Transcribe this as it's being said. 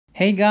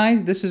Hey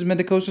guys, this is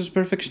Medicosis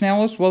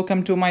Perfectionalis.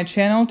 Welcome to my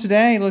channel.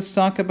 Today, let's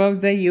talk about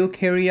the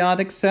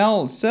eukaryotic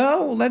cells.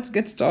 So, let's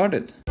get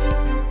started.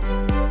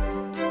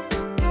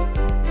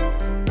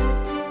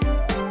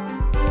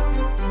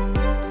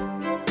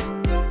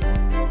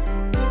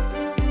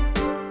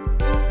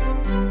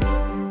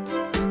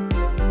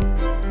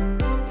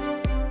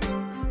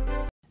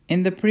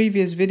 In the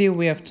previous video,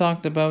 we have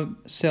talked about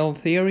cell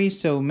theory,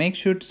 so make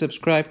sure to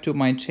subscribe to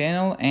my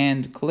channel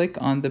and click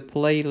on the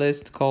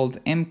playlist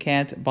called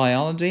MCAT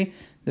Biology.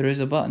 There is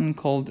a button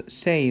called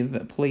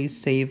Save. Please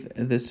save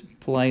this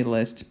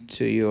playlist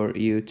to your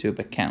YouTube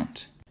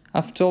account.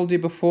 I've told you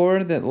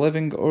before that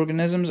living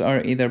organisms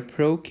are either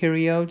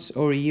prokaryotes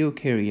or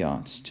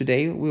eukaryotes.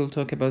 Today, we'll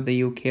talk about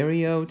the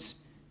eukaryotes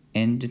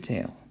in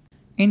detail.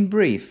 In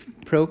brief,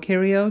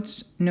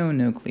 prokaryotes, no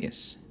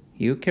nucleus.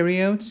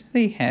 Eukaryotes,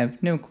 they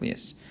have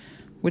nucleus,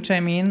 which I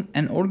mean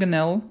an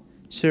organelle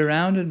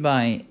surrounded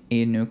by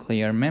a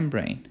nuclear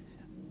membrane,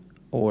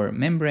 or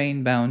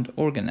membrane-bound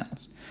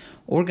organelles.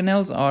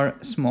 Organelles are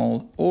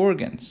small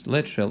organs,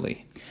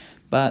 literally,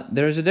 but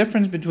there's a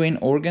difference between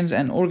organs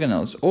and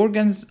organelles.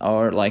 Organs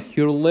are like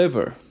your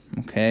liver,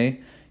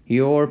 okay,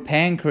 your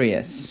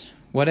pancreas,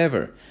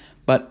 whatever,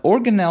 but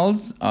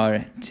organelles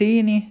are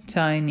teeny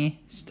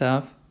tiny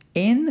stuff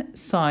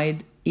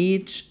inside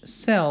each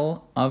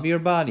cell of your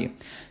body.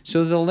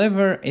 So the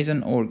liver is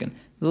an organ.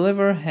 The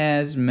liver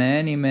has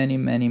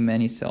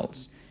many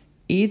cells.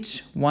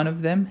 Each one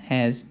of them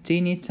has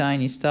teeny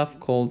tiny stuff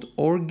called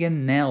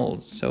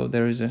organelles. So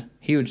there is a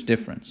huge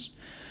difference.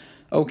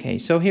 Okay,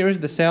 so here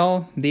is the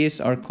cell.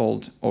 These are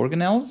called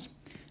organelles.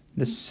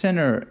 The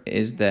center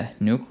is the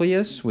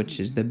nucleus, which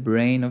is the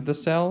brain of the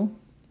cell.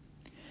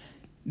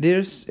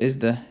 This is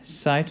the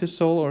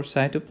cytosol or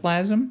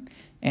cytoplasm.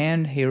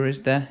 And here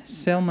is the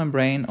cell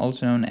membrane,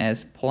 also known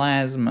as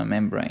plasma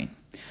membrane.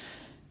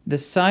 The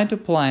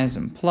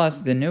cytoplasm plus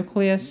the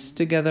nucleus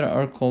together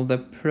are called the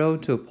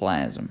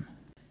protoplasm.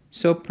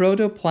 So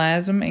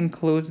protoplasm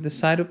includes the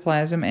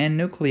cytoplasm and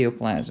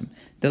nucleoplasm.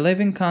 The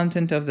living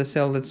content of the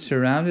cell that's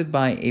surrounded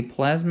by a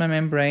plasma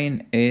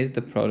membrane is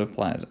the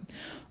protoplasm.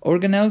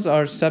 Organelles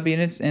are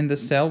subunits in the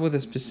cell with a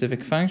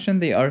specific function.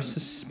 They are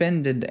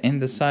suspended in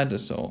the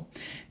cytosol.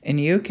 In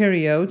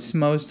eukaryotes,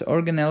 most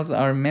organelles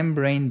are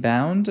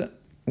membrane-bound,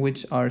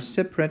 which are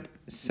separate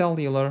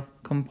cellular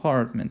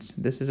compartments.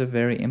 This is a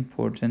very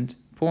important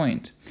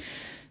point.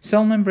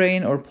 Cell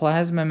membrane or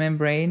plasma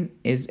membrane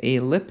is a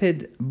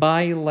lipid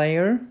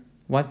bilayer.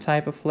 What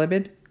type of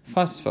lipid?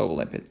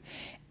 Phospholipid.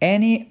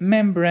 Any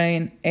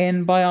membrane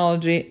in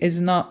biology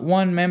is not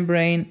one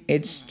membrane,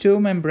 it's two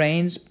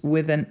membranes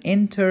with an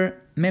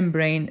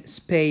intermembrane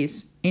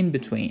space in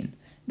between.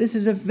 This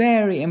is a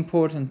very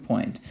important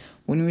point.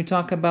 When we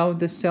talk about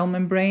the cell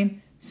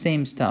membrane,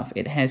 same stuff.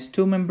 It has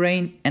two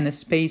membranes and a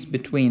space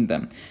between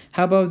them.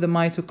 How about the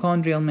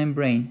mitochondrial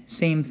membrane?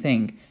 Same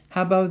thing.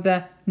 How about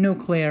the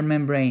nuclear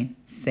membrane?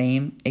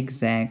 Same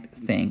exact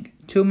thing.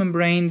 Two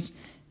membranes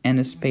and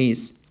a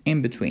space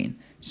in between.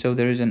 So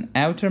there is an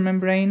outer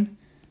membrane,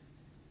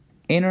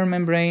 inner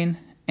membrane,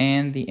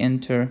 and the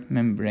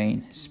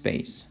intermembrane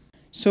space.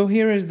 So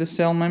here is the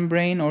cell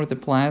membrane or the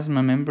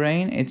plasma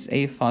membrane. It's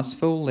a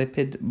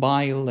phospholipid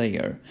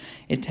bilayer.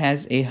 It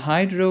has a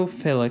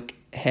hydrophilic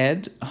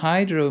head.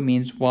 Hydro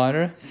means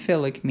water,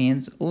 philic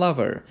means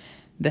lover,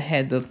 the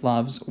head that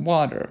loves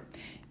water.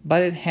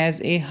 But it has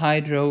a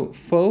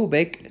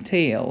hydrophobic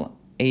tail.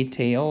 I'm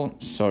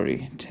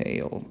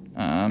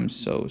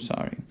so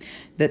sorry.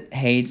 That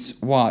hates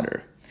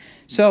water.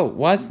 So,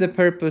 what's the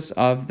purpose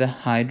of the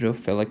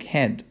hydrophilic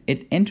head?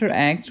 It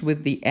interacts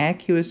with the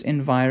aqueous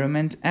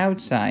environment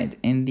outside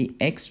in the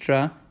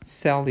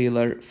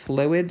extracellular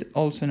fluid,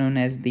 also known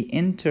as the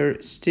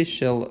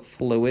interstitial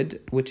fluid,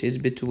 which is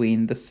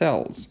between the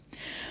cells.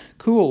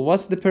 Cool,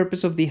 what's the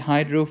purpose of the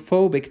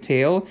hydrophobic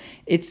tail?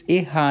 It's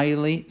a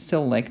highly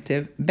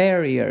selective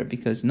barrier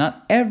because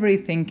not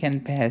everything can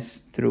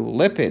pass through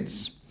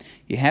lipids.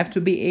 You have to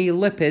be a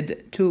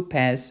lipid to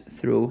pass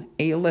through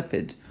a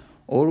lipid.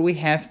 Or we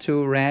have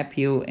to wrap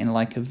you in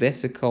like a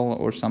vesicle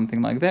or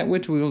something like that,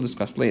 which we will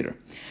discuss later.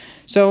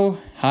 So,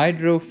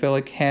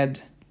 hydrophilic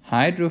head,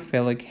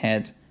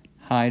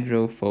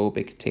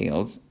 hydrophobic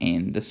tails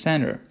in the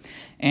center.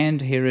 And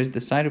here is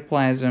the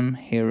cytoplasm,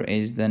 here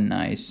is the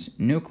nice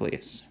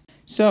nucleus.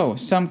 So,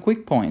 some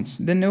quick points.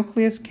 The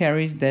nucleus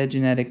carries the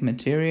genetic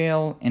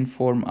material in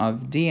form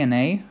of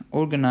DNA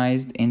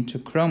organized into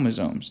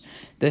chromosomes.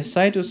 The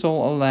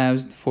cytosol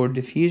allows for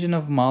diffusion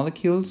of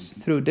molecules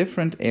through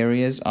different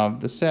areas of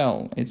the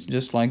cell. It's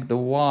just like the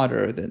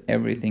water that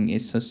everything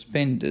is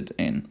suspended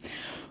in.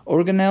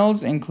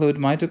 Organelles include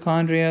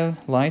mitochondria,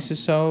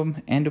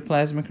 lysosome,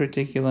 endoplasmic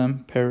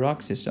reticulum,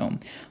 peroxisome.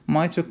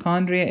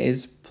 Mitochondria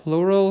is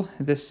plural,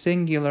 the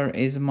singular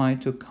is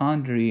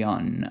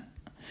mitochondrion.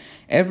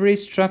 Every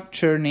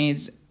structure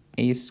needs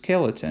a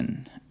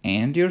skeleton,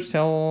 and your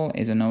cell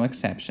is no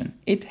exception.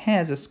 It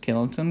has a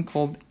skeleton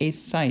called a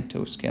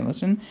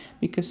cytoskeleton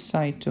because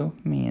cyto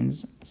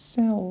means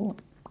cell.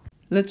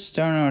 Let's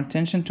turn our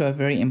attention to a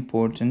very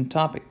important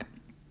topic.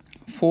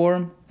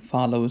 Form,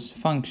 follows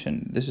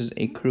function. This is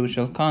a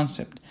crucial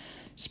concept.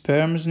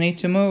 Sperms need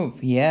to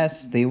move.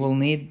 Yes, they will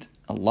need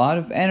a lot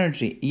of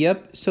energy.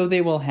 Yep, so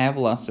they will have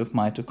lots of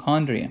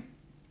mitochondria.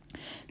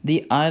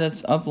 The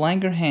islets of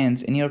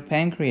Langerhans in your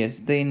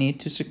pancreas, they need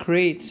to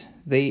secrete.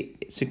 They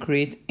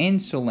secrete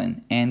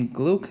insulin and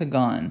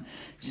glucagon,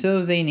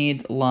 so they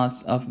need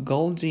lots of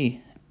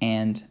Golgi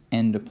and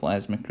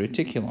endoplasmic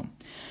reticulum.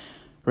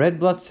 Red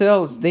blood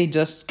cells, they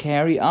just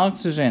carry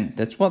oxygen.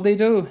 That's what they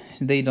do.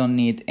 They don't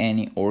need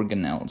any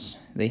organelles.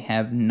 They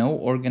have no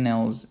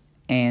organelles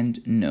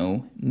and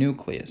no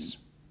nucleus.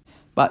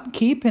 But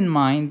keep in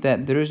mind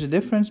that there is a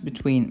difference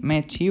between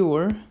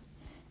mature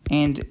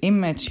and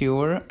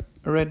immature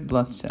red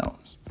blood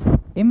cells.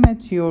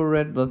 Immature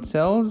red blood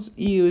cells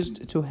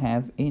used to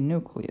have a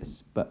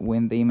nucleus, but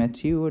when they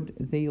matured,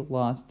 they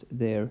lost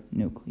their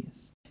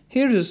nucleus.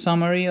 Here's a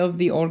summary of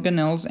the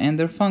organelles and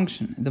their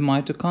function. The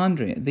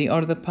mitochondria, they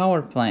are the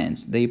power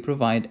plants. They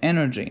provide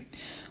energy.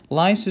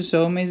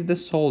 Lysosome is the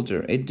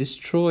soldier. It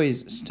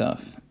destroys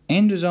stuff.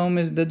 Endosome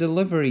is the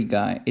delivery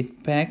guy.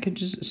 It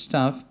packages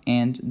stuff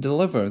and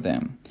delivers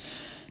them.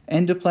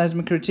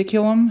 Endoplasmic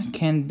reticulum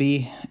can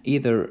be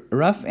either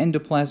rough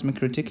endoplasmic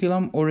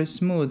reticulum or a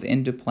smooth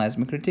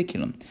endoplasmic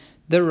reticulum.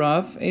 The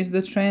rough is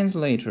the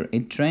translator.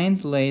 It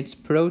translates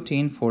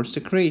protein for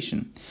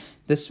secretion.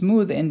 The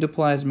smooth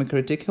endoplasmic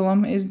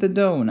reticulum is the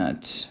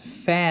donut.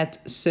 Fat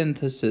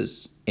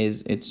synthesis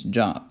is its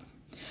job.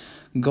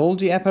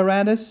 Golgi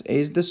apparatus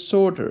is the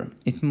sorter.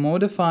 It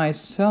modifies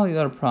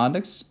cellular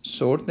products,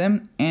 sort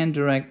them, and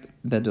direct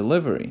the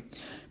delivery.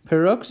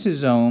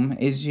 Peroxisome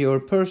is your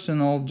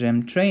personal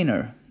gym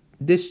trainer.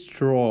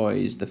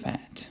 Destroys the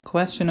fat.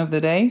 Question of the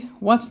day: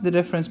 what's the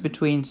difference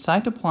between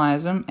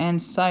cytoplasm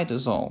and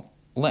cytosol?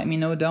 Let me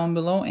know down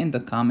below in the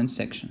comment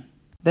section.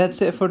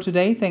 That's it for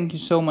today. Thank you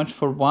so much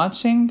for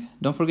watching.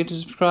 Don't forget to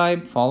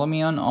subscribe, follow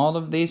me on all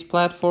of these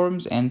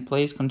platforms, and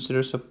please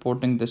consider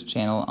supporting this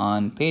channel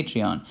on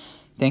Patreon.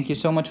 Thank you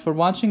so much for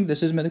watching.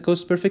 This is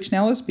Medicosis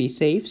Perfectionalis. Be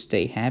safe,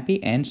 stay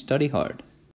happy, and study hard.